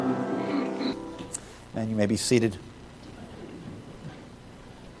And you may be seated.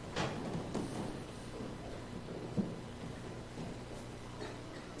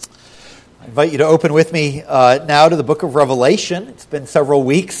 I invite you to open with me now to the book of Revelation. It's been several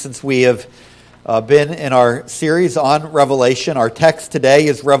weeks since we have been in our series on Revelation. Our text today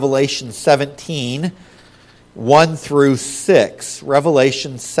is Revelation 17, 1 through 6.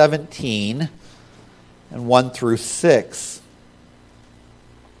 Revelation 17 and 1 through 6.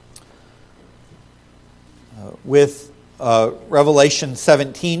 With Revelation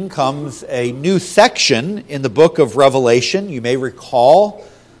 17 comes a new section in the book of Revelation. You may recall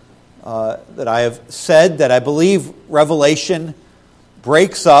that I have said that I believe Revelation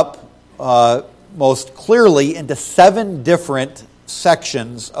breaks up most clearly into 7 different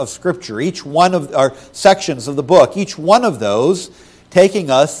sections of Scripture, each one of our sections of the book, each one of those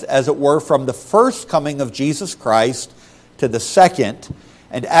taking us, as it were, from the first coming of Jesus Christ to the second.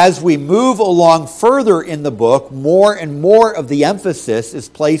 And as we move along further in the book, more and more of the emphasis is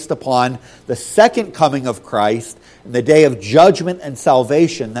placed upon the second coming of Christ and the day of judgment and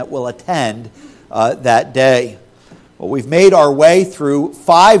salvation that will attend that day. Well, we've made our way through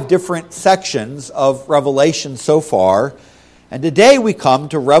 5 different sections of Revelation so far, and today we come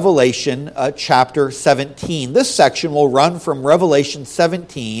to Revelation chapter 17. This section will run from Revelation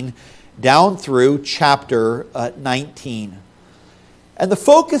 17 down through chapter 19. And the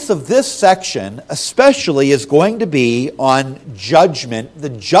focus of this section especially is going to be on judgment, the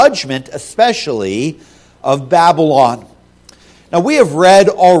judgment especially of Babylon. Now we have read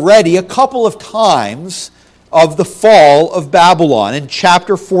already a couple of times of the fall of Babylon in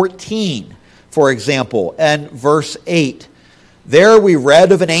chapter 14, for example, and verse 8. There we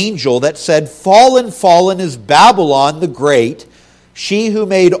read of an angel that said, "Fallen, fallen is Babylon the Great, she who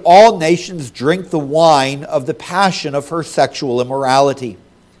made all nations drink the wine of the passion of her sexual immorality."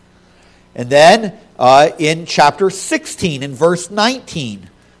 And then in chapter 16, in verse 19,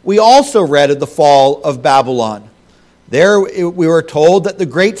 we also read of the fall of Babylon. There we were told that the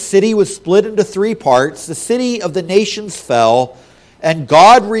great city was split into 3 parts. The city of the nations fell, and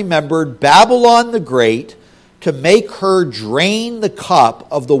God remembered Babylon the Great to make her drain the cup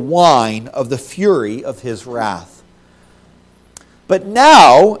of the wine of the fury of his wrath. But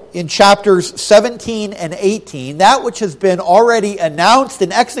now, in chapters 17 and 18, that which has been already announced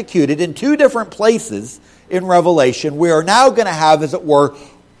and executed in 2 different places in Revelation, we are now going to have, as it were,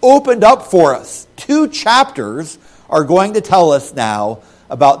 opened up for us. 2 chapters are going to tell us now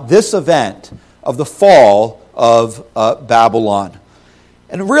about this event of the fall of Babylon.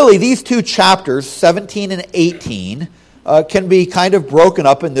 And really, these 2 chapters, 17 and 18, can be kind of broken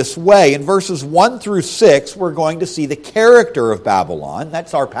up in this way. In verses 1 through 6, we're going to see the character of Babylon.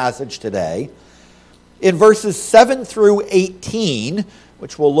 That's our passage today. In verses 7 through 18,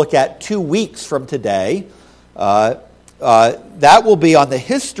 which we'll look at 2 weeks from today, that will be on the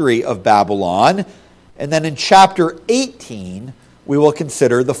history of Babylon. And then in chapter 18, we will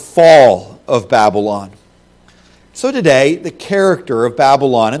consider the fall of Babylon. So today, the character of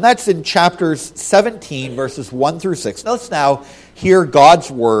Babylon, and that's in chapters 17, verses 1 through 6. Let's now hear God's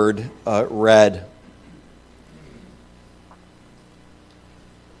word read.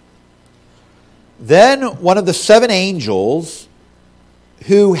 Then one of the 7 angels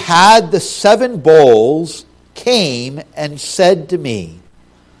who had the 7 bowls came and said to me,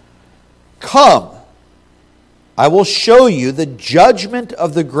 "Come, I will show you the judgment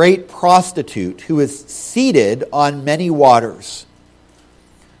of the great prostitute who is seated on many waters,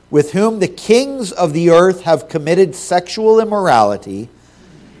 with whom the kings of the earth have committed sexual immorality,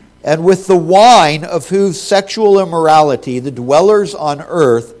 and with the wine of whose sexual immorality the dwellers on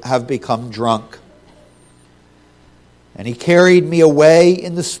earth have become drunk." And he carried me away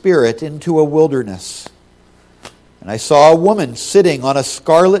in the Spirit into a wilderness. And I saw a woman sitting on a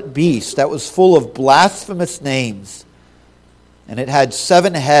scarlet beast that was full of blasphemous names, and it had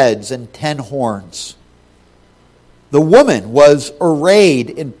 7 heads and 10 horns. The woman was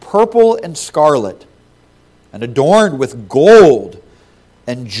arrayed in purple and scarlet, and adorned with gold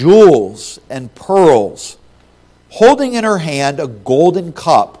and jewels and pearls, holding in her hand a golden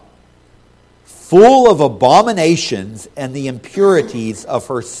cup, full of abominations and the impurities of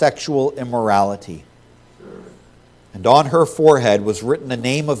her sexual immorality. And on her forehead was written a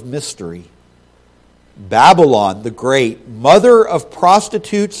name of mystery, Babylon the Great, mother of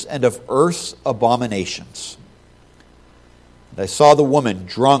prostitutes and of earth's abominations. And I saw the woman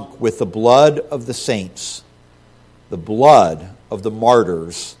drunk with the blood of the saints, the blood of the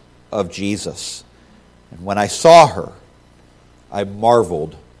martyrs of Jesus. And when I saw her, I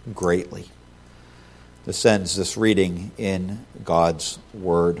marveled greatly. This ends this reading in God's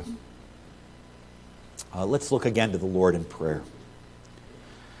Word. Let's look again to the Lord in prayer.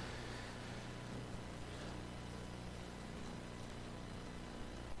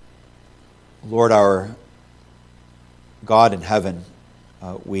 Lord, our God in heaven,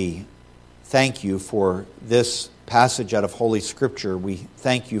 we thank you for this passage out of Holy Scripture. We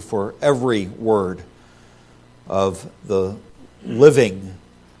thank you for every word of the living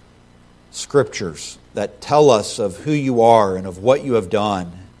Scriptures that tell us of who you are and of what you have done,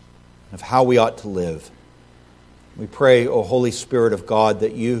 and of how we ought to live. We pray, O Holy Spirit of God,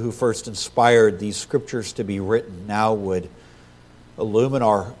 that you who first inspired these Scriptures to be written now would illumine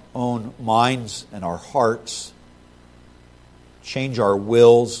our own minds and our hearts. Change our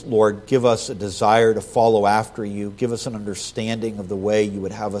wills. Lord, give us a desire to follow after you. Give us an understanding of the way you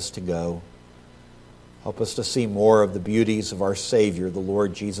would have us to go. Help us to see more of the beauties of our Savior, the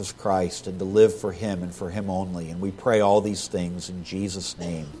Lord Jesus Christ, and to live for him and for him only. And we pray all these things in Jesus'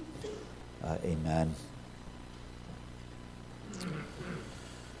 name. Amen.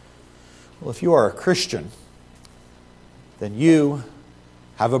 Well, if you are a Christian, then you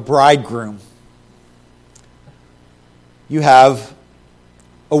have a bridegroom. You have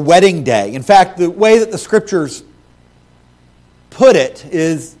a wedding day. In fact, the way that the Scriptures put it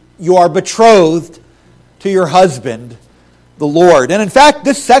is you are betrothed to your husband, the Lord. And in fact,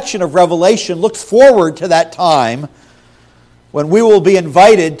 this section of Revelation looks forward to that time when we will be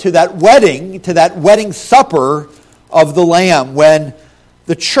invited to that wedding supper of the Lamb, when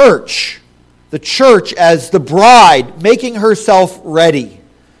the church as the bride, making herself ready,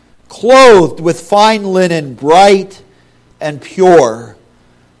 clothed with fine linen, bright and pure,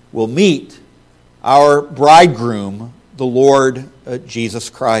 will meet our bridegroom, the Lord Jesus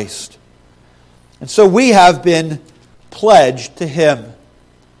Christ. And so we have been pledged to him.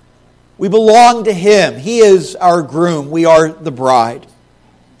 We belong to him. He is our groom. We are the bride.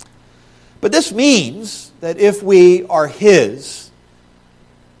 But this means that if we are his,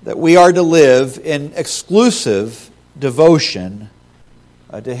 that we are to live in exclusive devotion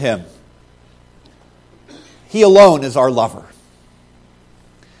to him. He alone is our lover.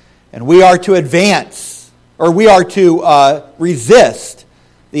 And we are to resist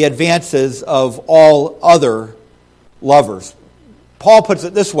the advances of all other lovers. Paul puts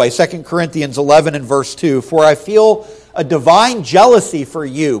it this way, 2 Corinthians 11 and verse 2, "For I feel a divine jealousy for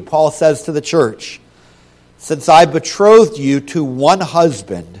you," Paul says to the church, "since I betrothed you to one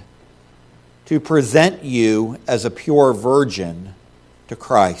husband to present you as a pure virgin to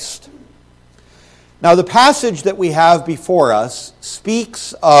Christ." Now, the passage that we have before us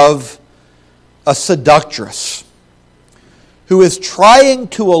speaks of a seductress who is trying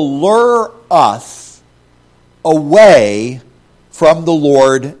to allure us away from the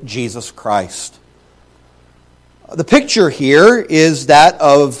Lord Jesus Christ. The picture here is that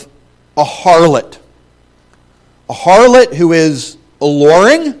of a harlot. A harlot who is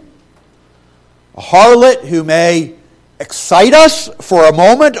alluring, a harlot who may excite us for a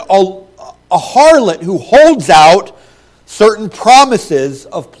moment, a harlot who holds out certain promises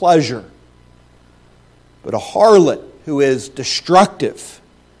of pleasure, but a harlot who is destructive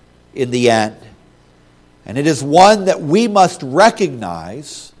in the end. And it is one that we must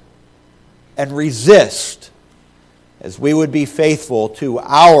recognize and resist as we would be faithful to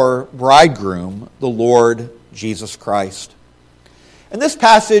our bridegroom, the Lord Jesus Christ. And this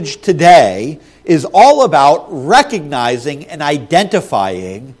passage today is all about recognizing and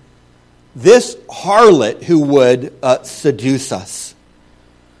identifying this harlot who would seduce us.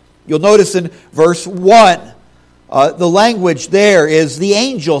 You'll notice in verse 1, the language there is the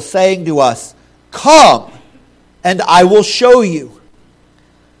angel saying to us, "Come, and I will show you."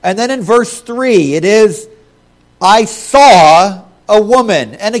 And then in verse 3, it is, "I saw a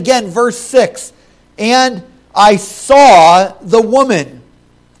woman." And again, verse 6, "And I saw the woman."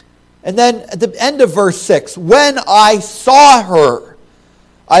 And then at the end of verse 6, "When I saw her,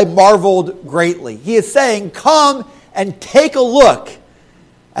 I marveled greatly." He is saying, come and take a look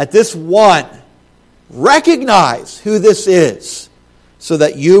at this one. Recognize who this is so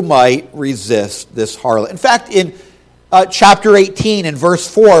that you might resist this harlot. In fact, in chapter 18 and verse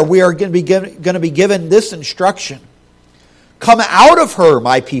 4, we are going to be given this instruction. "Come out of her,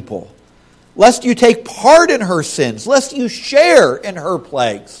 my people, lest you take part in her sins, lest you share in her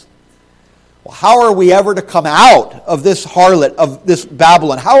plagues." Well, how are we ever to come out of this harlot, of this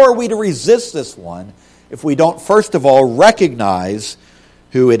Babylon? How are we to resist this one if we don't, first of all, recognize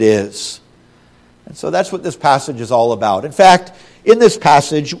who it is? And so that's what this passage is all about. In fact, in this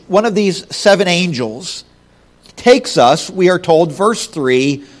passage, one of these 7 angels takes us, we are told, verse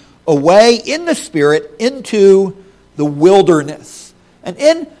 3, away in the Spirit into the wilderness. And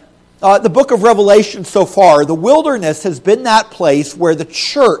in the book of Revelation so far, the wilderness has been that place where the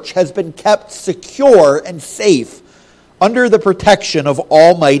church has been kept secure and safe under the protection of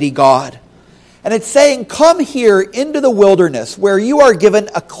Almighty God. And it's saying, come here into the wilderness where you are given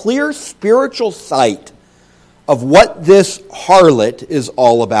a clear spiritual sight of what this harlot is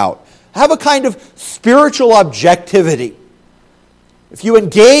all about. Have a kind of spiritual objectivity. If you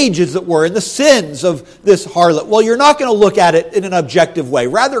engage, as it were, in the sins of this harlot, well, you're not going to look at it in an objective way.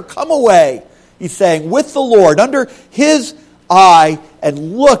 Rather, come away, he's saying, with the Lord, under his eye,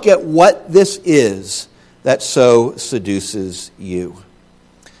 and look at what this is that so seduces you.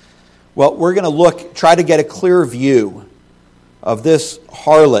 Well, we're going to try to get a clear view of this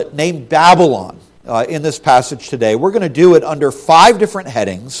harlot named Babylon in this passage today. We're going to do it under 5 different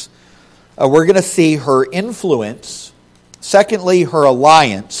headings. We're going to see her influence. Secondly, her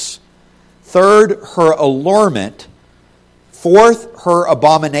alliance. Third, her allurement. Fourth, her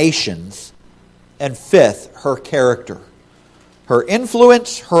abominations. And fifth, her character. Her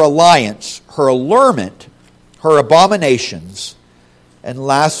influence, her alliance, her allurement, her abominations, and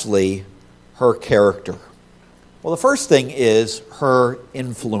lastly, her character. Well, the first thing is her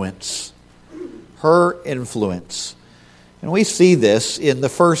influence. Her influence. And we see this in the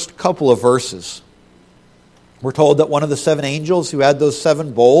first couple of verses. We're told that one of the 7 angels who had those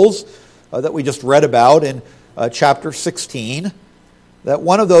 7 bowls that we just read about in chapter 16, that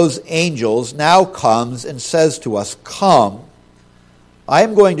one of those angels now comes and says to us, "Come, I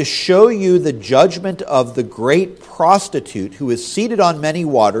am going to show you the judgment of the great prostitute who is seated on many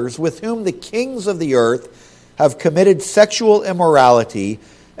waters, with whom the kings of the earth have committed sexual immorality,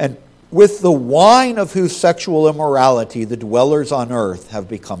 and with the wine of whose sexual immorality the dwellers on earth have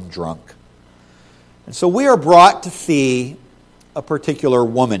become drunk." And so we are brought to see a particular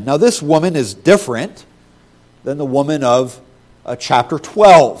woman. Now, this woman is different than the woman of chapter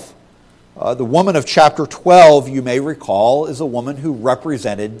 12. The woman of chapter 12, you may recall, is a woman who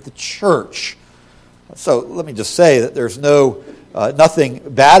represented the church. So let me just say that there's nothing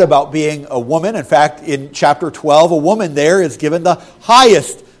bad about being a woman. In fact, in chapter 12, a woman there is given the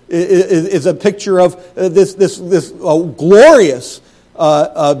highest, is a picture of this glorious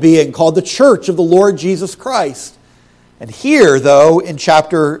being called the church of the Lord Jesus Christ. And here, though, in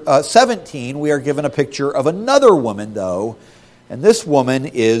chapter 17, we are given a picture of another woman, though, and this woman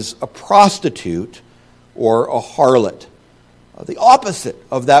is a prostitute or a harlot, the opposite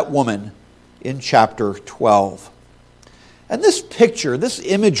of that woman in chapter 12. And this picture, this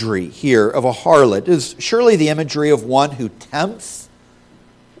imagery here of a harlot is surely the imagery of one who tempts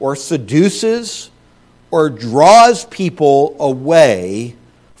or seduces or draws people away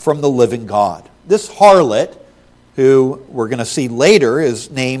from the living God. This harlot, who we're going to see later is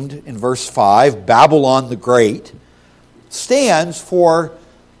named in verse 5, Babylon the Great, stands for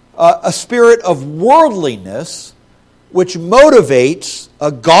a spirit of worldliness which motivates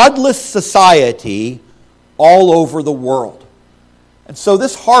a godless society all over the world. And so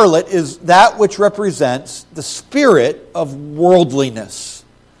this harlot is that which represents the spirit of worldliness,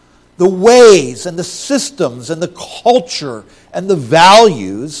 the ways and the systems and the culture and the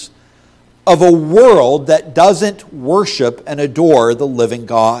values of a world that doesn't worship and adore the living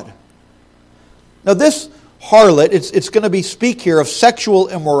God. Now this harlot, it's going to speak here of sexual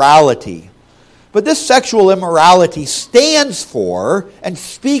immorality. But this sexual immorality stands for and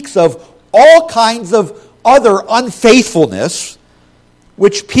speaks of all kinds of other unfaithfulness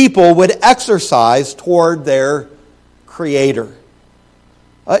which people would exercise toward their Creator.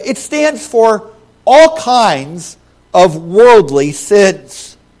 It stands for all kinds of worldly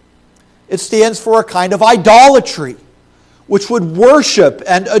sins. It stands for a kind of idolatry, which would worship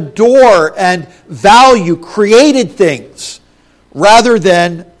and adore and value created things rather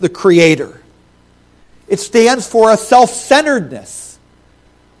than the Creator. It stands for a self-centeredness,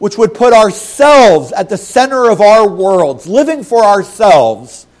 which would put ourselves at the center of our worlds, living for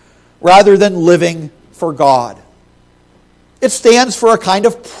ourselves rather than living for God. It stands for a kind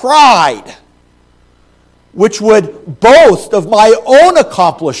of pride, which would boast of my own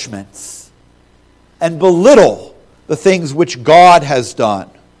accomplishments and belittle the things which God has done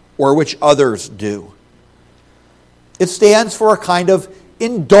or which others do. It stands for a kind of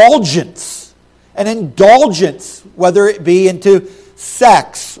indulgence, an indulgence, whether it be into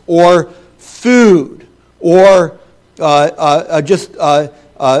sex or food or just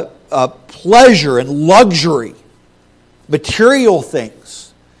pleasure and luxury, material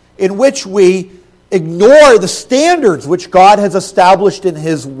things, in which we ignore the standards which God has established in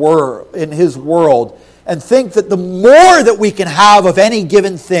His world, and think that the more that we can have of any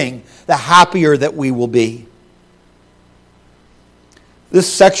given thing, the happier that we will be.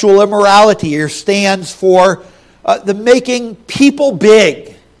 This sexual immorality here stands for the making people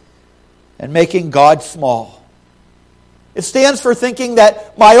big and making God small. It stands for thinking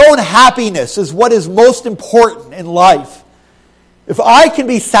that my own happiness is what is most important in life. If I can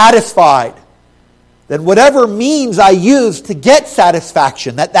be satisfied, then whatever means I use to get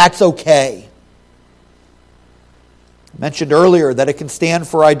satisfaction, that's okay. I mentioned earlier that it can stand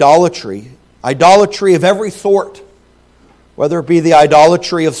for idolatry. Idolatry of every sort. Whether it be the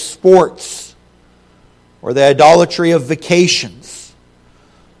idolatry of sports, or the idolatry of vacations,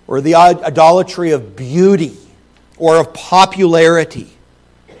 or the idolatry of beauty, or of popularity,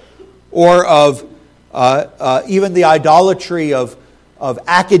 or of even the idolatry of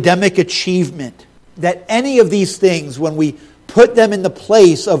academic achievement, that any of these things, when we put them in the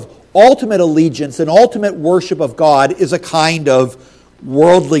place of ultimate allegiance and ultimate worship of God, is a kind of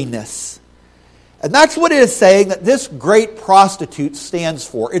worldliness. And that's what it is saying that this great prostitute stands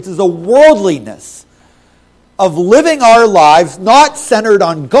for. It is a worldliness of living our lives not centered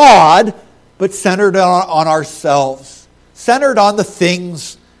on God, but centered on ourselves, centered on the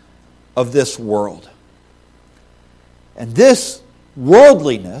things of this world. And this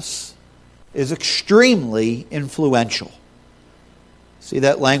worldliness is extremely influential. See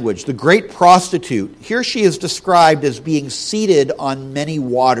that language. The great prostitute, here she is described as being seated on many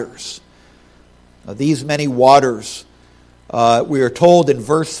waters. Now, these many waters, we are told in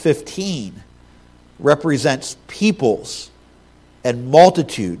verse 15, represents peoples and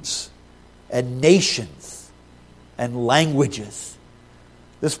multitudes and nations and languages.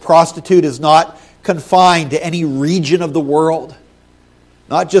 This prostitute is not confined to any region of the world,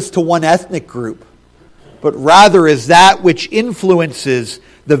 not just to one ethnic group, but rather is that which influences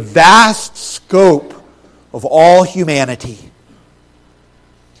the vast scope of all humanity.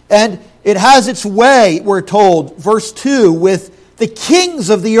 And it has its way, we're told, verse 2, with the kings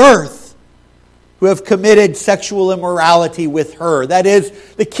of the earth who have committed sexual immorality with her. That is,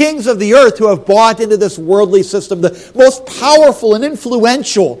 the kings of the earth who have bought into this worldly system, the most powerful and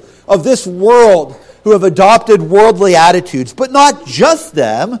influential of this world, who have adopted worldly attitudes. But not just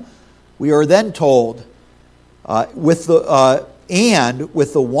them, we are then told, with the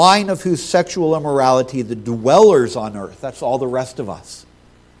wine of whose sexual immorality, the dwellers on earth, that's all the rest of us.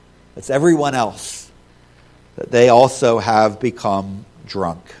 That's everyone else, that they also have become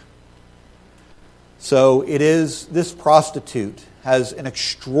drunk. So it is, this prostitute has an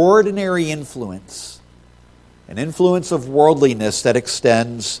extraordinary influence, an influence of worldliness that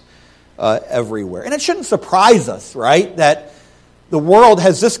extends everywhere. And it shouldn't surprise us, right, that the world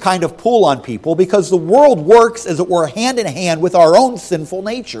has this kind of pull on people, because the world works, as it were, hand in hand with our own sinful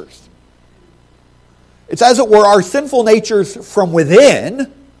natures. It's as it were our sinful natures from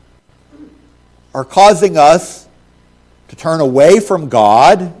within are causing us to turn away from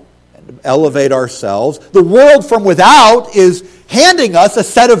God and to elevate ourselves. The world from without is handing us a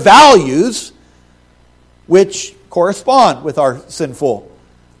set of values which correspond with our sinful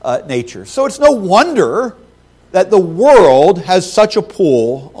nature. So it's no wonder that the world has such a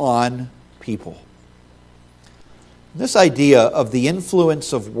pull on people. This idea of the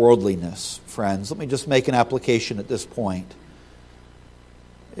influence of worldliness, friends, let me just make an application at this point.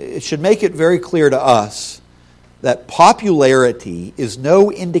 It should make it very clear to us that popularity is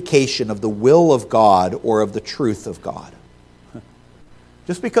no indication of the will of God or of the truth of God.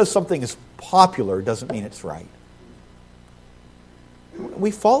 Just because something is popular doesn't mean it's right.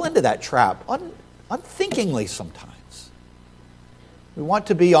 We fall into that trap unthinkingly sometimes. We want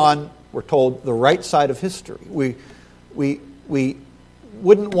to be on, we're told, the right side of history. We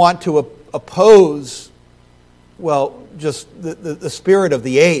wouldn't want to oppose, well, just the spirit of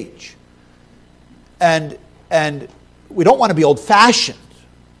the age. And we don't want to be old-fashioned.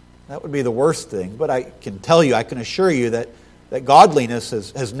 That would be the worst thing. But I can tell you, I can assure you that godliness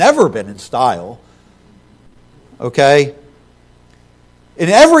has never been in style. Okay? In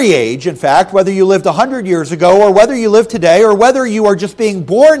every age, in fact, whether you lived 100 years ago or whether you live today or whether you are just being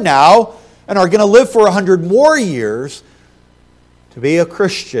born now and are going to live for 100 more years, to be a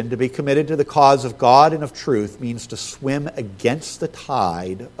Christian, to be committed to the cause of God and of truth, means to swim against the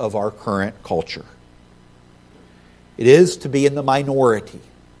tide of our current culture. It is to be in the minority.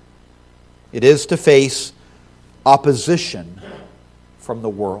 It is to face opposition from the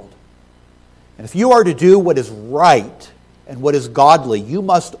world. And if you are to do what is right and what is godly, you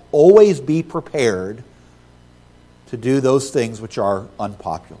must always be prepared to do those things which are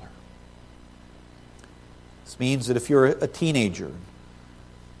unpopular. This means that if you're a teenager,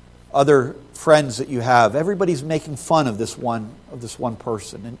 other friends that you have, everybody's making fun of this one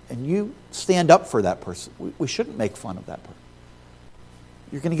person, and you stand up for that person. We shouldn't make fun of that person.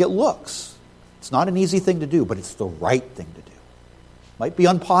 you're going to get looks. It's not an easy thing to do, but it's the right thing to do. Might be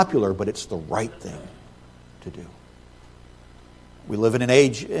unpopular, but it's the right thing to do. We live in a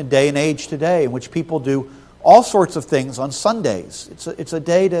day and age today in which people do all sorts of things on Sundays. It's a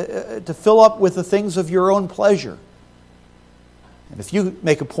day to fill up with the things of your own pleasure. And if you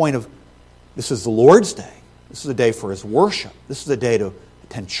make a point of, this is the Lord's day, this is a day for His worship, this is a day to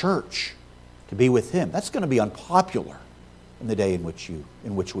attend church, to be with Him, that's going to be unpopular in the day in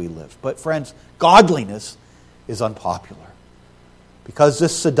which we live. But friends, godliness is unpopular because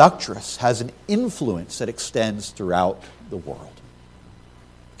this seductress has an influence that extends throughout the world.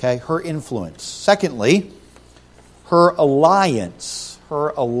 Okay, her influence. Secondly, her alliance. Her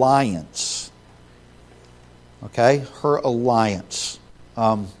alliance. Okay, her alliance.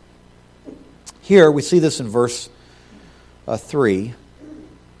 Here we see this in verse 3.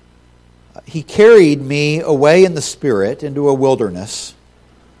 He carried me away in the Spirit into a wilderness,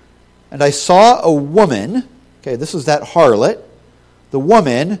 and I saw a woman. Okay, this is that harlot, the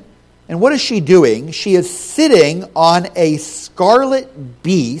woman. And what is she doing? She is sitting on a scarlet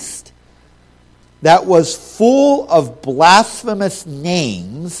beast that was full of blasphemous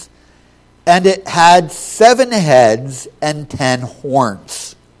names, and it had 7 heads and 10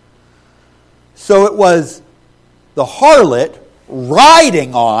 horns. So it was the harlot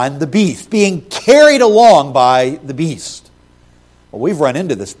riding on the beast, being carried along by the beast. Well, we've run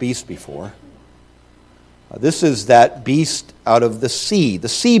into this beast before. This is that beast out of the sea, the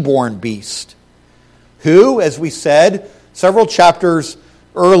sea-born beast, who, as we said several chapters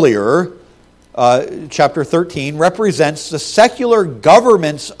earlier, chapter 13, represents the secular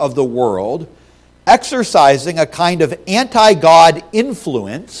governments of the world exercising a kind of anti-God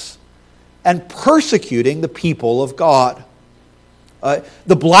influence and persecuting the people of God.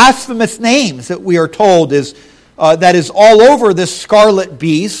 The blasphemous names that we are told that is all over this scarlet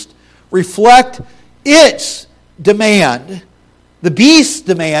beast reflect its demand, the beast's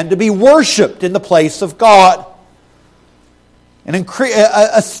demand, to be worshipped in the place of God.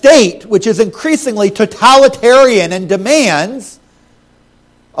 A state which is increasingly totalitarian and demands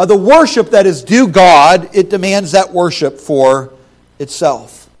the worship that is due God, it demands that worship for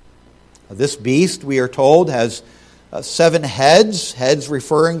itself. This beast, we are told, has 7 heads, heads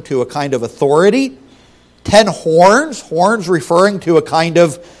referring to a kind of authority, 10 horns, horns referring to a kind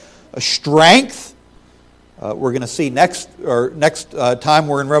of strength. We're going to see next time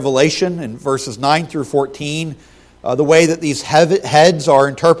we're in Revelation in verses 9 through 14, the way that these heads are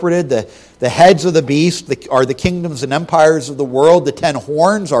interpreted. The heads of the beast are the kingdoms and empires of the world. The 10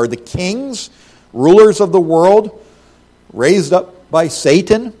 horns are the kings, rulers of the world, raised up by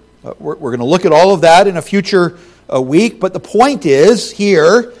Satan. We're going to look at all of that in a future week. But the point is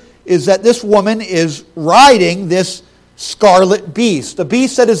that this woman is riding this scarlet beast, a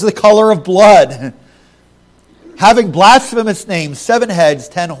beast that is the color of blood, having blasphemous names, 7 heads,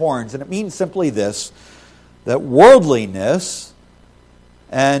 10 horns. And it means simply this, that worldliness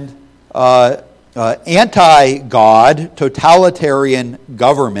and anti-God, totalitarian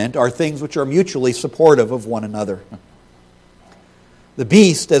government are things which are mutually supportive of one another. The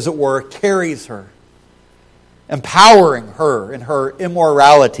beast, as it were, carries her, empowering her in her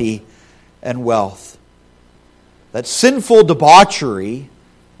immorality and wealth. That sinful debauchery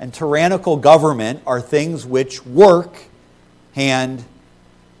and tyrannical government are things which work hand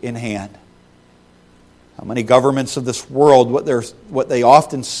in hand. How many governments of this world, what they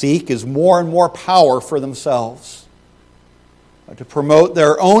often seek is more and more power for themselves, to promote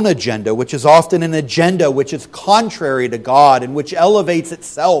their own agenda, which is often an agenda which is contrary to God and which elevates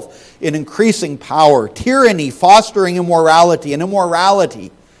itself in increasing power. Tyranny fostering immorality, and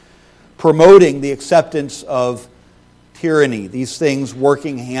immorality promoting the acceptance of tyranny, these things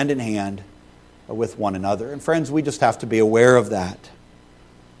working hand in hand with one another. And friends, we just have to be aware of that.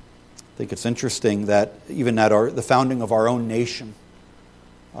 I think it's interesting that even at the founding of our own nation,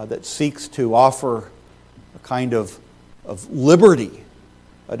 that seeks to offer a kind of liberty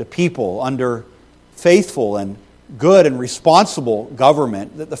to people under faithful and good and responsible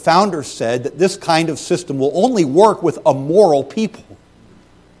government, that the founders said that this kind of system will only work with a moral people.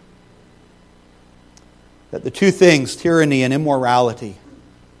 That the two things, tyranny and immorality,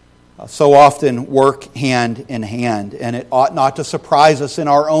 so often work hand in hand. And it ought not to surprise us in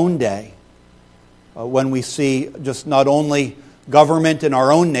our own day when we see just not only government in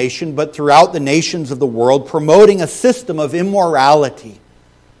our own nation, but throughout the nations of the world, promoting a system of immorality,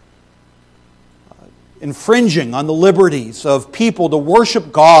 infringing on the liberties of people to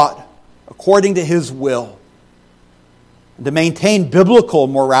worship God according to His will, to maintain biblical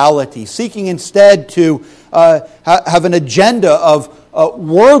morality, seeking instead to have an agenda of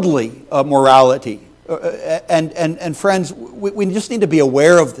worldly morality. And friends, we just need to be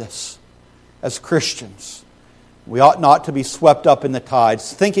aware of this as Christians. We ought not to be swept up in the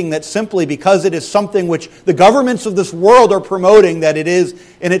tides, thinking that simply because it is something which the governments of this world are promoting, that it is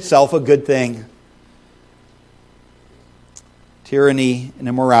in itself a good thing. Tyranny and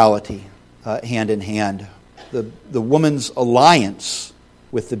immorality, hand in hand. The woman's alliance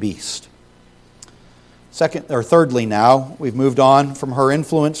with the beast. Thirdly now, we've moved on from her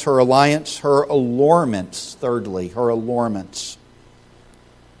influence, her alliance, her allurements. Thirdly, her allurements.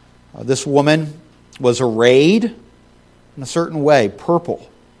 This woman was arrayed in a certain way, purple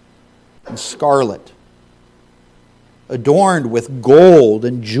and scarlet, adorned with gold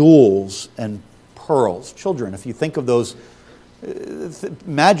and jewels and pearls. Children, if you think of those,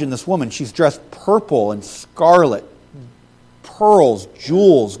 imagine this woman. She's dressed purple and scarlet, pearls,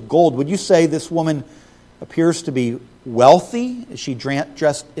 jewels, gold. Would you say this woman appears to be wealthy? Is she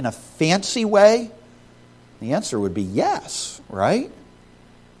dressed in a fancy way? The answer would be yes, right?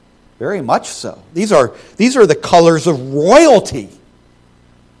 Very much so. These are the colors of royalty.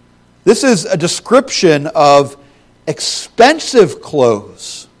 This is a description of expensive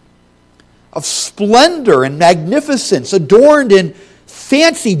clothes, of splendor and magnificence, adorned in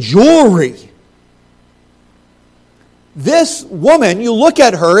fancy jewelry. This woman, you look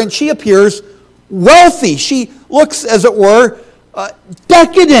at her and she appears wealthy. She looks, as it were,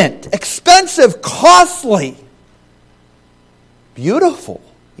 decadent, expensive, costly, beautiful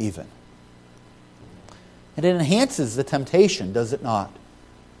even. And it enhances the temptation, does it not?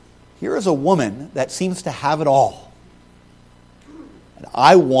 Here is a woman that seems to have it all. And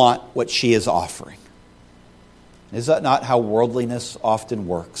I want what she is offering. Is that not how worldliness often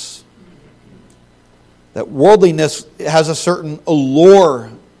works? That worldliness has a certain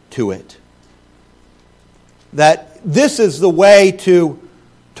allure to it. That this is the way to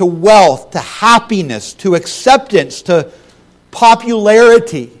wealth, to happiness, to acceptance, to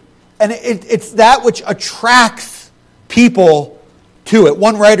popularity. And it's that which attracts people to it.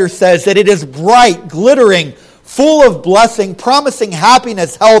 One writer says that it is bright, glittering, full of blessing, promising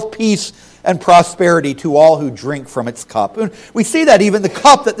happiness, health, peace, and prosperity to all who drink from its cup. And we see that even the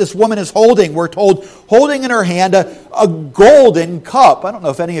cup that this woman is holding, we're told, holding in her hand a golden cup. I don't know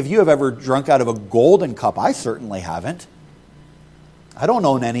if any of you have ever drunk out of a golden cup. I certainly haven't. I don't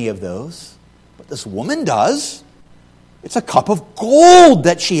own any of those. But this woman does. It's a cup of gold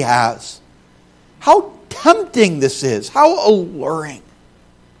that she has. How tempting this is. How alluring.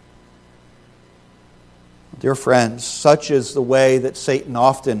 Dear friends, such is the way that Satan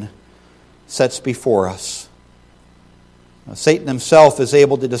often sets before us. Now, Satan himself is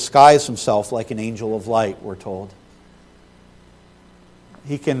able to disguise himself like an angel of light, we're told.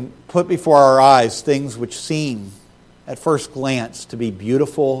 He can put before our eyes things which seem, at first glance, to be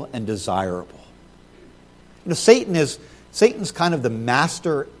beautiful and desirable. You know, Satan's kind of the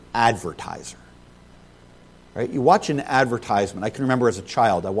master advertiser. Right? You watch an advertisement. I can remember as a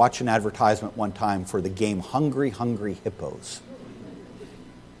child, I watched an advertisement one time for the game Hungry, Hungry Hippos.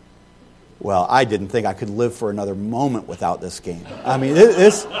 Well, I didn't think I could live for another moment without this game. I mean,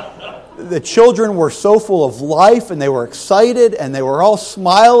 the children were so full of life, and they were excited, and they were all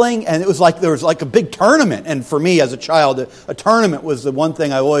smiling, and it was like there was like a big tournament. And for me, as a child, a tournament was the one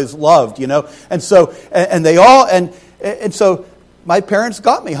thing I always loved, you know. And so, and so, my parents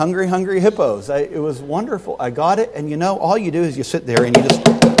got me Hungry, Hungry Hippos. It was wonderful. I got it, and you know, all you do is you sit there and you just.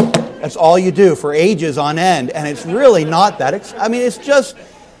 That's all you do for ages on end, and it's really not that. It's just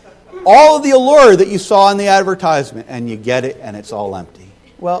all of the allure that you saw in the advertisement, and you get it, and it's all empty.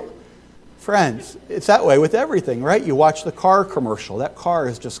 Well, friends, it's that way with everything, right? You watch the car commercial. That car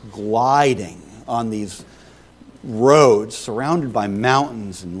is just gliding on these roads surrounded by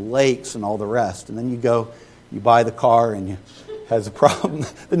mountains and lakes and all the rest. And then you buy the car, and it has a problem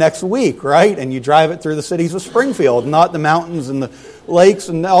the next week, right? And you drive it through the cities of Springfield, not the mountains and the lakes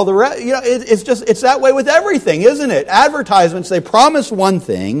and all the rest. You know, it's that way with everything, isn't it? Advertisements, they promise one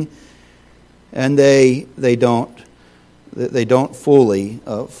thing, and they don't fully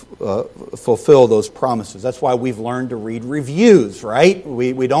fulfill those promises. That's why we've learned to read reviews, right?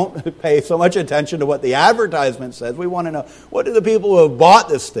 We don't pay so much attention to what the advertisement says. We want to know, what do the people who have bought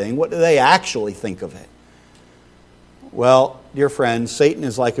this thing, what do they actually think of it? Well, dear friends, Satan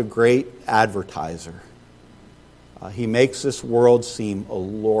is like a great advertiser. He makes this world seem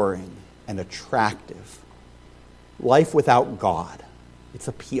alluring and attractive. Life without God, it's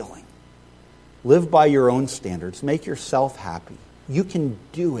appealing. Live by your own standards. Make yourself happy. You can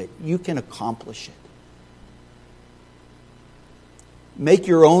do it. You can accomplish it. Make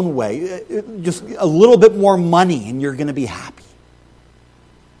your own way. Just a little bit more money and you're going to be happy.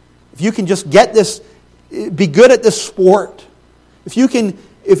 if you can just get this, be good at this sport, if you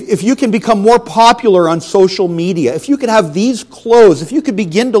can become more popular on social media, if you can have these clothes, if you could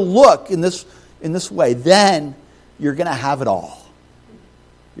begin to look in this way, then you're going to have it all.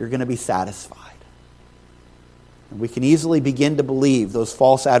 You're going to be satisfied. And we can easily begin to believe those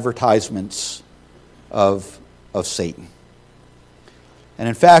false advertisements of Satan. And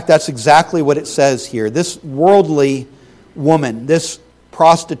in fact, that's exactly what it says here. This worldly woman, this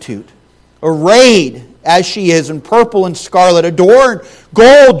prostitute, arrayed as she is in purple and scarlet, adorned,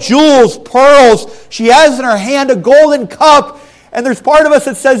 gold, jewels, pearls. She has in her hand a golden cup. And there's part of us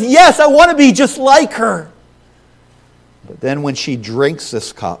that says, yes, I want to be just like her. But then when she drinks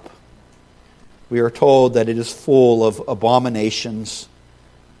this cup, we are told that it is full of abominations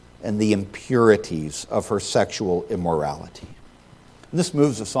and the impurities of her sexual immorality. And this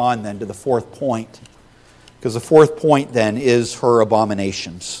moves us on then to the fourth point, because the fourth point then is her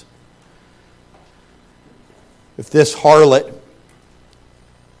abominations. If this harlot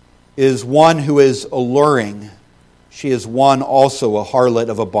is one who is alluring, she is one also a harlot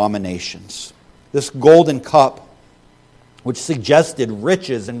of abominations. This golden cup, which suggested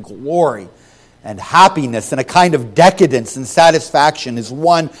riches and glory and happiness and a kind of decadence and satisfaction, is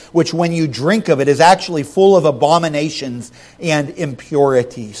one which when you drink of it is actually full of abominations and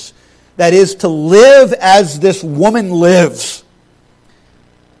impurities. That is, to live as this woman lives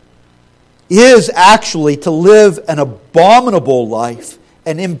is actually to live an abominable life,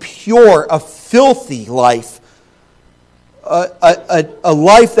 an impure, a filthy life, a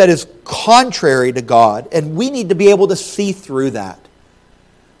life that is contrary to God. And we need to be able to see through that.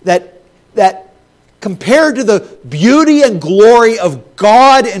 That compared to the beauty and glory of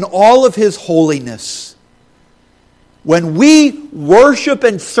God and all of His holiness, when we worship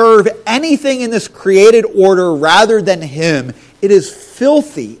and serve anything in this created order rather than Him, it is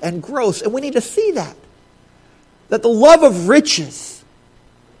filthy and gross. And we need to see that. That the love of riches,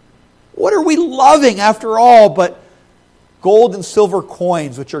 what are we loving after all but gold and silver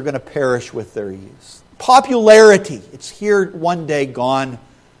coins which are going to perish with their use? Popularity, it's here one day, gone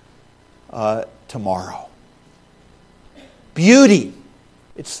tomorrow. Beauty,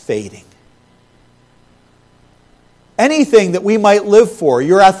 it's fading. Anything that we might live for,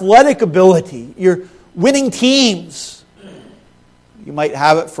 your athletic ability, your winning teams, you might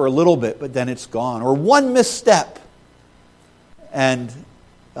have it for a little bit, but then it's gone. Or one misstep, and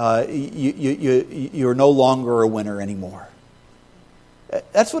you're no longer a winner anymore.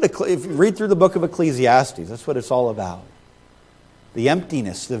 That's what, if you read through the book of Ecclesiastes, that's what it's all about. The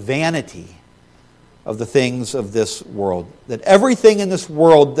emptiness, the vanity of the things of this world. That everything in this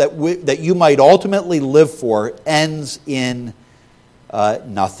world that you might ultimately live for ends in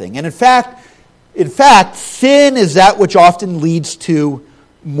nothing. And in fact, sin is that which often leads to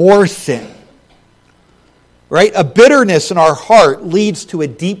more sin. Right? A bitterness in our heart leads to a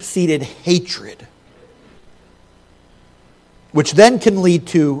deep-seated hatred, which then can lead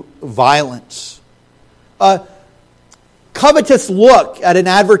to violence. A covetous look at an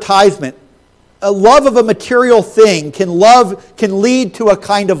advertisement, a love of a material thing can lead to a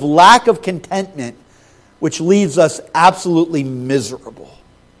kind of lack of contentment, which leaves us absolutely miserable.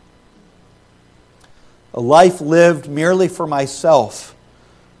 A life lived merely for myself,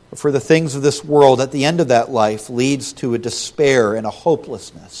 for the things of this world, at the end of that life leads to a despair and a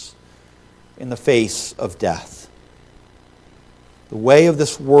hopelessness in the face of death. The way of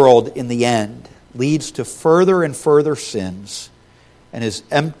this world in the end leads to further and further sins and is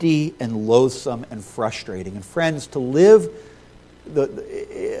empty and loathsome and frustrating. And friends, to live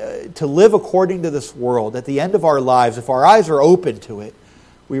according to this world, at the end of our lives, if our eyes are open to it,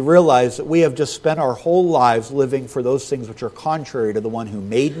 we realize that we have just spent our whole lives living for those things which are contrary to the one who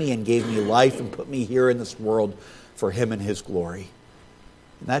made me and gave me life and put me here in this world for Him and His glory.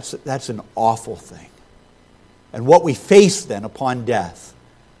 And that's an awful thing. And what we face then upon death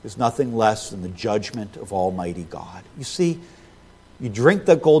is nothing less than the judgment of Almighty God. You see, you drink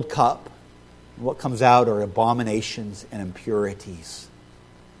the gold cup, and what comes out are abominations and impurities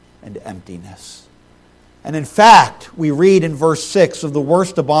and emptiness. And in fact, we read in verse 6 of the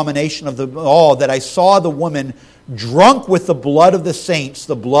worst abomination of them all, that I saw the woman drunk with the blood of the saints,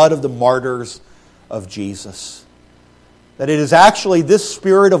 the blood of the martyrs of Jesus. That it is actually this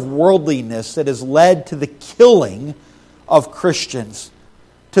spirit of worldliness that has led to the killing of Christians,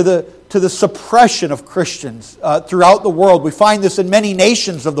 to the suppression of Christians throughout the world. We find this in many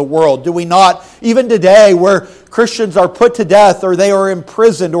nations of the world, do we not? Even today, where Christians are put to death, or they are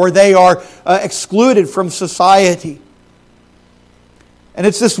imprisoned, or they are excluded from society. And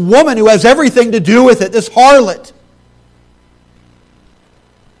it's this woman who has everything to do with it, this harlot.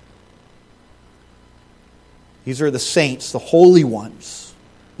 These are the saints, the holy ones,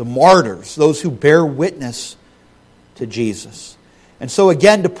 the martyrs, those who bear witness to Jesus. And so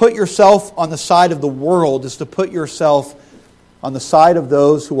again, to put yourself on the side of the world is to put yourself on the side of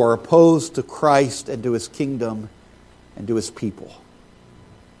those who are opposed to Christ and to His kingdom and to His people.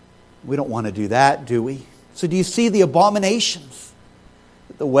 We don't want to do that, do we? So do you see the abominations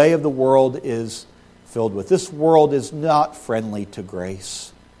that the way of the world is filled with? This world is not friendly to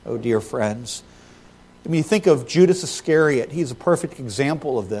grace, oh dear friends. I mean, you think of Judas Iscariot. He's a perfect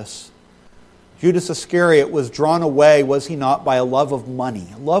example of this. Judas Iscariot was drawn away, was he not, by a love of money,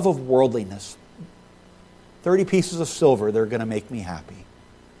 a love of worldliness. 30 pieces of silver, they're going to make me happy.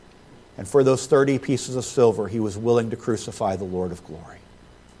 And for those 30 pieces of silver, he was willing to crucify the Lord of glory.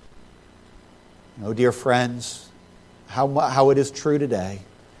 Oh, dear friends, how it is true today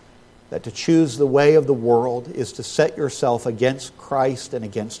that to choose the way of the world is to set yourself against Christ and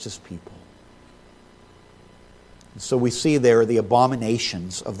against His people. And so we see there the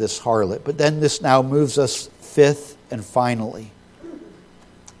abominations of this harlot. But then this now moves us fifth and finally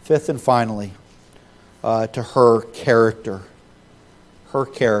to her character. Her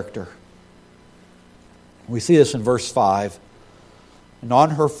character. We see this in verse 5. And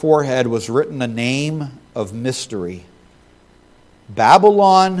on her forehead was written a name of mystery,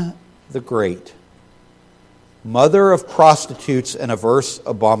 Babylon the Great, mother of prostitutes and averse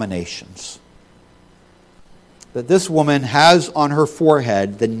abominations. That this woman has on her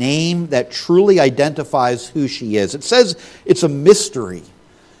forehead the name that truly identifies who she is. It says it's a mystery.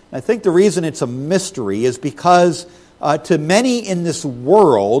 And I think the reason it's a mystery is because to many in this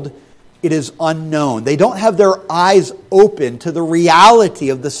world, it is unknown. They don't have their eyes open to the reality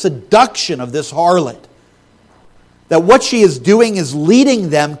of the seduction of this harlot. That what she is doing is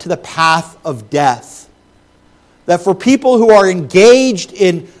leading them to the path of death. That for people who are engaged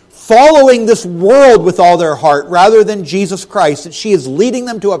in following this world with all their heart rather than Jesus Christ, that she is leading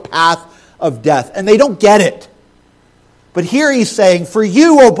them to a path of death. And they don't get it. But here he's saying, for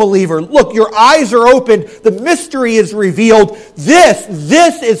you, O believer, look, your eyes are opened. The mystery is revealed. This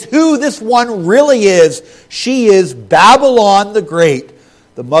is who this one really is. She is Babylon the Great,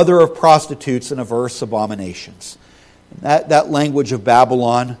 the mother of prostitutes and averse abominations. And that language of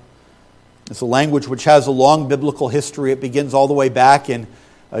Babylon is a language which has a long biblical history. It begins all the way back in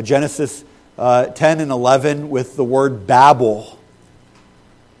Genesis 10 and 11 with the word Babel.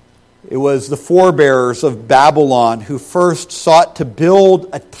 It was the forebearers of Babylon who first sought to build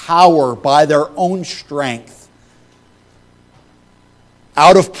a tower by their own strength,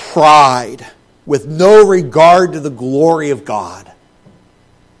 out of pride, with no regard to the glory of God.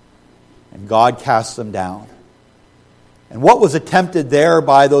 And God cast them down. And what was attempted there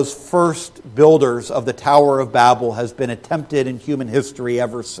by those first builders of the Tower of Babel has been attempted in human history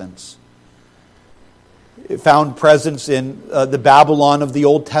ever since. It found presence in the Babylon of the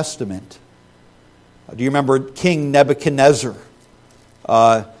Old Testament. Do you remember King Nebuchadnezzar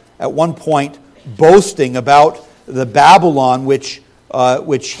at one point boasting about the Babylon which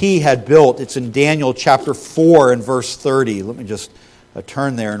he had built? It's in Daniel chapter 4 and verse 30. Let me just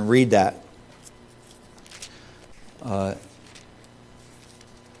turn there and read that.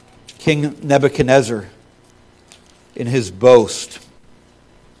 King Nebuchadnezzar, in his boast,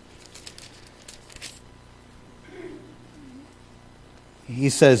 he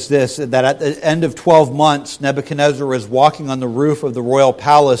says this, that at the end of 12 months, Nebuchadnezzar was walking on the roof of the royal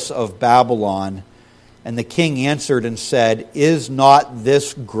palace of Babylon, and the king answered and said, "Is not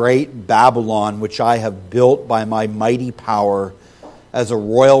this great Babylon, which I have built by my mighty power, as a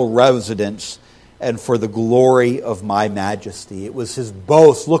royal residence, and for the glory of my majesty?" It was his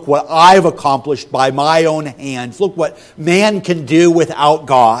boast. Look what I've accomplished by my own hands. Look what man can do without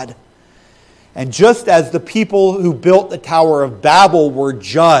God. And just as the people who built the Tower of Babel were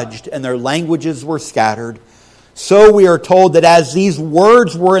judged and their languages were scattered, so we are told that as these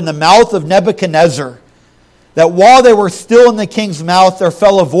words were in the mouth of Nebuchadnezzar, that while they were still in the king's mouth, there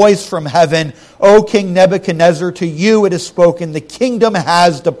fell a voice from heaven, "O King Nebuchadnezzar, to you it is spoken, the kingdom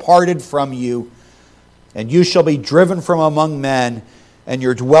has departed from you, and you shall be driven from among men, and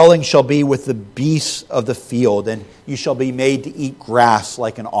your dwelling shall be with the beasts of the field, and you shall be made to eat grass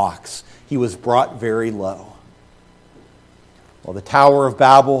like an ox." He was brought very low. Well, the Tower of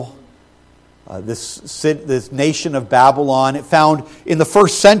Babel, this nation of Babylon, it found in the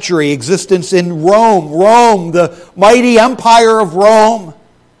first century existence in Rome. Rome, the mighty empire of Rome.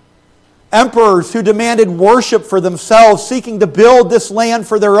 Emperors who demanded worship for themselves, seeking to build this land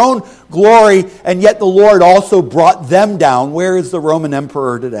for their own glory, and yet the Lord also brought them down. Where is the Roman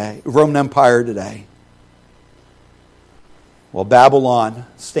Empire today? Well, Babylon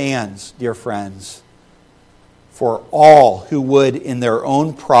stands, dear friends, for all who would in their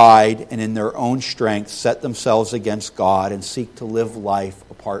own pride and in their own strength set themselves against God and seek to live life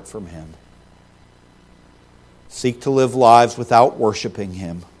apart from Him. Seek to live lives without worshiping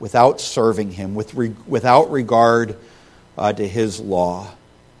Him, without serving Him, without regard to His law.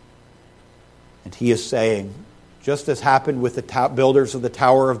 And He is saying, just as happened with the builders of the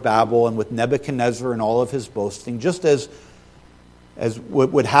Tower of Babel and with Nebuchadnezzar and all of his boasting, just as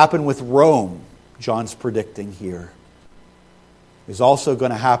what would happen with Rome, John's predicting here, is also going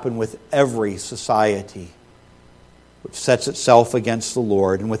to happen with every society which sets itself against the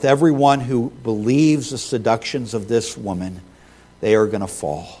Lord. And with everyone who believes the seductions of this woman, they are going to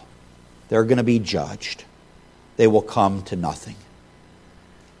fall. They're going to be judged. They will come to nothing.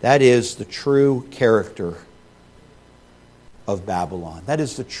 That is the true character of Babylon. That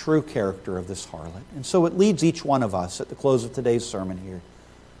is the true character of this harlot. And so it leads each one of us at the close of today's sermon here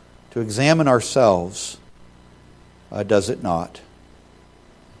to examine ourselves, does it not?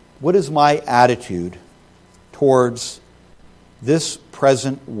 What is my attitude towards this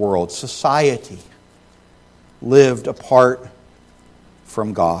present world, society lived apart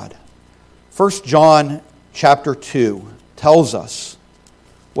from God? 1 John chapter 2 tells us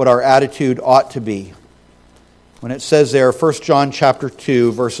what our attitude ought to be. When it says there, 1 John chapter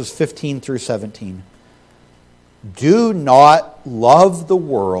 2, verses 15 through 17, do not love the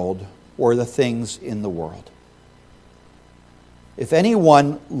world or the things in the world. If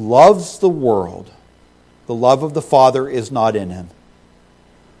anyone loves the world, the love of the Father is not in him.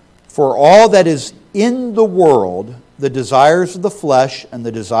 For all that is in the world, the desires of the flesh and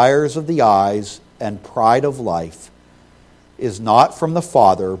the desires of the eyes and pride of life, is not from the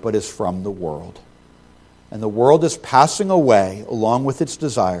Father, but is from the world. And the world is passing away along with its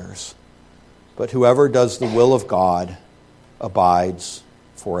desires, but whoever does the will of God abides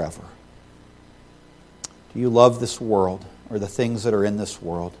forever. Do you love this world or the things that are in this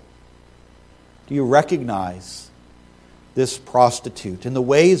world? Do you recognize this prostitute and the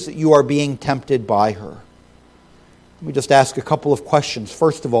ways that you are being tempted by her? Let me just ask a couple of questions.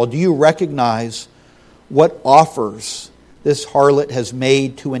 First of all, do you recognize what offers this harlot has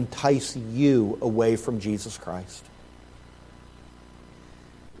made to entice you away from Jesus Christ?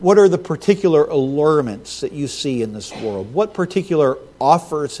 What are the particular allurements that you see in this world? What particular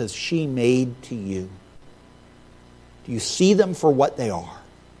offers has she made to you? Do you see them for what they are?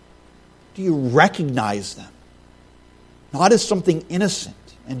 Do you recognize them? Not as something innocent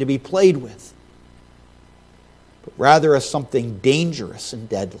and to be played with, but rather as something dangerous and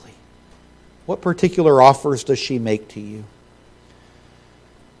deadly. What particular offers does she make to you?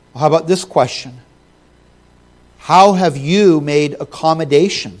 How about this question? How have you made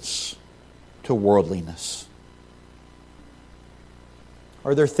accommodations to worldliness?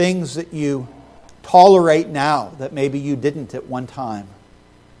 Are there things that you tolerate now that maybe you didn't at one time?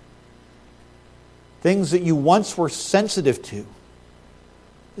 Things that you once were sensitive to.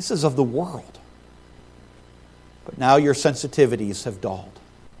 This is of the world. But now your sensitivities have dulled.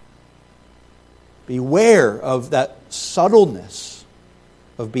 Beware of that subtleness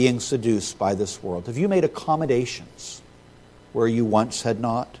of being seduced by this world. Have you made accommodations where you once had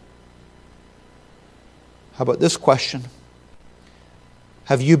not? How about this question?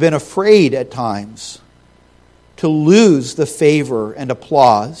 Have you been afraid at times to lose the favor and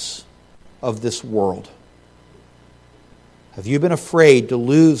applause of this world? Have you been afraid to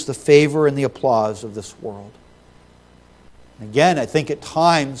lose the favor and the applause of this world? Again, I think at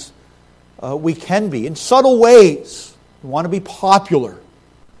times we can be, in subtle ways. We want to be popular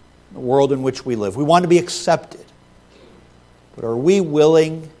in the world in which we live. We want to be accepted. But are we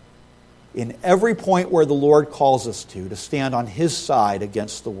willing, in every point where the Lord calls us to stand on His side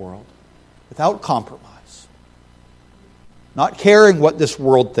against the world, without compromise, not caring what this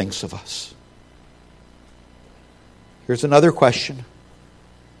world thinks of us? Here's another question.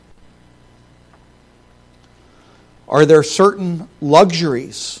 Are there certain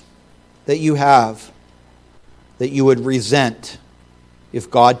luxuries that you have that you would resent if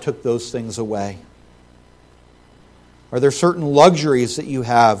God took those things away? Are there certain luxuries that you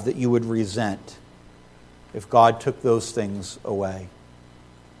have that you would resent if God took those things away?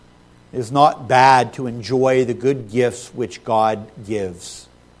 It is not bad to enjoy the good gifts which God gives.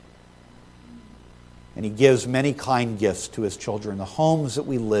 And He gives many kind gifts to His children, the homes that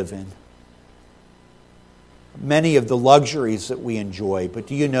we live in, many of the luxuries that we enjoy. But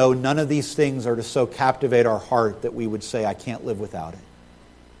do you know, none of these things are to so captivate our heart that we would say, I can't live without it.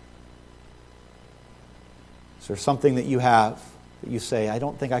 Is there something that you have that you say, I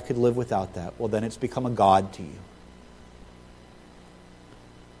don't think I could live without that? Well, then it's become a god to you.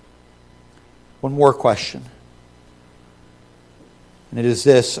 One more question. And it is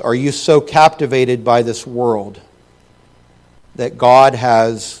this: are you so captivated by this world that God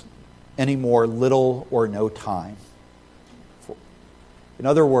has any more little or no time? In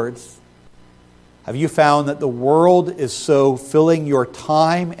other words, have you found that the world is so filling your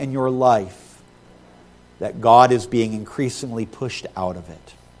time and your life that God is being increasingly pushed out of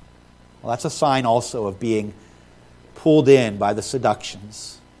it? Well, that's a sign also of being pulled in by the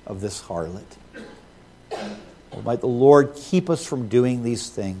seductions of this harlot. Well, might the Lord keep us from doing these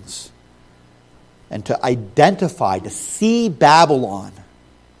things, and to identify, to see Babylon,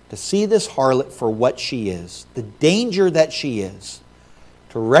 to see this harlot for what she is, the danger that she is,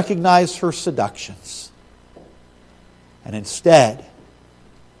 to recognize her seductions, and instead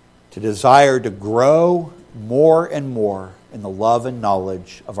to desire to grow more and more in the love and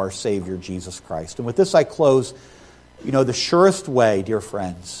knowledge of our Savior, Jesus Christ. And with this I close. You know, the surest way, dear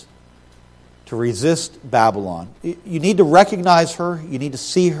friends, to resist Babylon, you need to recognize her, you need to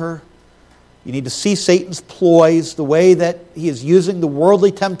see her, you need to see Satan's ploys, the way that he is using the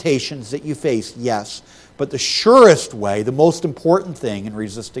worldly temptations that you face, yes. But the surest way, the most important thing in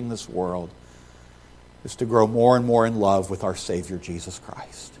resisting this world, is to grow more and more in love with our Savior, Jesus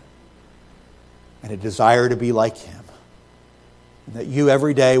Christ. And a desire to be like Him. And that you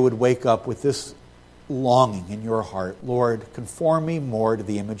every day would wake up with this longing in your heart: Lord, conform me more to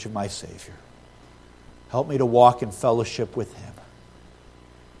the image of my Savior. Help me to walk in fellowship with Him.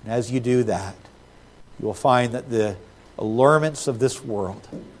 And as you do that, you will find that the allurements of this world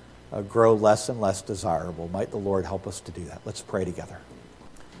grow less and less desirable. Might the Lord help us to do that. Let's pray together.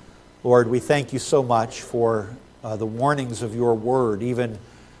 Lord, we thank you so much for the warnings of your word, even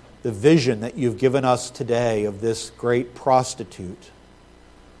the vision that you've given us today of this great prostitute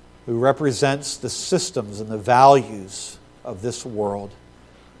who represents the systems and the values of this world.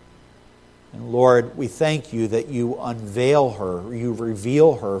 And Lord, we thank you that you unveil her, you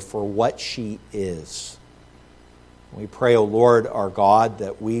reveal her for what she is. We pray, O Lord, our God,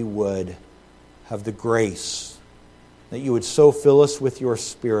 that we would have the grace, that you would so fill us with your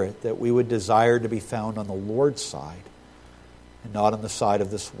Spirit that we would desire to be found on the Lord's side and not on the side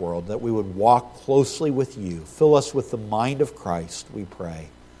of this world, that we would walk closely with you. Fill us with the mind of Christ, we pray.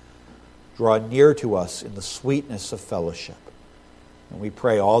 Draw near to us in the sweetness of fellowship. And we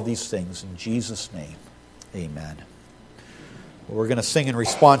pray all these things in Jesus' name. Amen. Well, we're going to sing in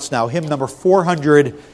response now hymn number 400.